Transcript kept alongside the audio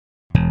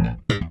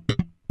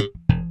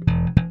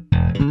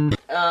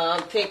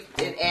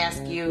picked and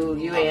asked you.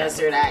 You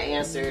answered, I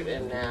answered,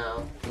 and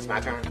now It's my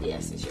turn?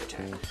 yes, it's your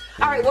turn.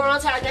 All right, we're on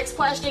to our next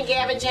question.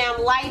 Gavin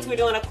Jam Lights. We're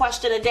doing a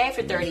question a day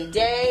for 30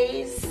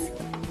 days.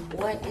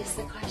 What is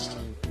the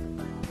question?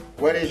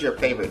 What is your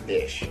favorite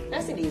dish?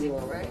 That's an easy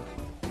one, right?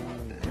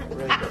 Not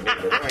really,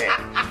 but go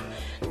ahead.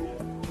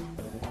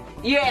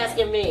 You're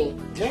asking me.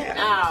 Yeah.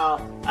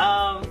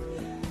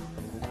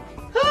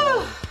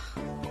 Oh,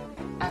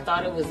 I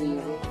thought it was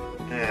easy.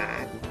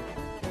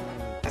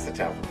 That's a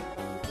tough one.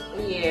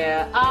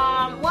 Yeah.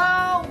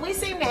 Well, we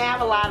seem to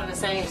have a lot of the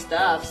same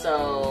stuff,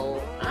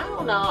 so I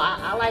don't know.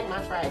 I like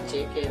my fried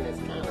chicken.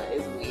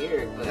 It's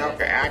weird, but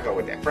Okay, I go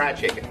with that. Fried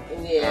chicken.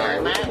 yeah, All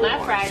right, we can move my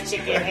on. fried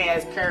chicken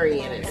has curry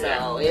in it, Yeah,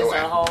 so go it's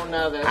ahead. a whole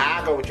nother.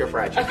 I go with your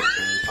fried chicken.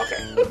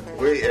 Okay.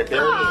 There it is.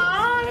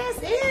 Aw, that's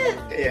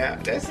it. Yeah,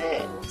 that's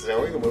it.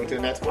 So we can move to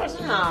the next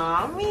question.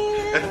 Aw,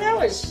 man, that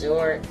was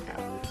short.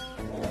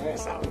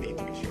 That's all we need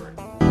to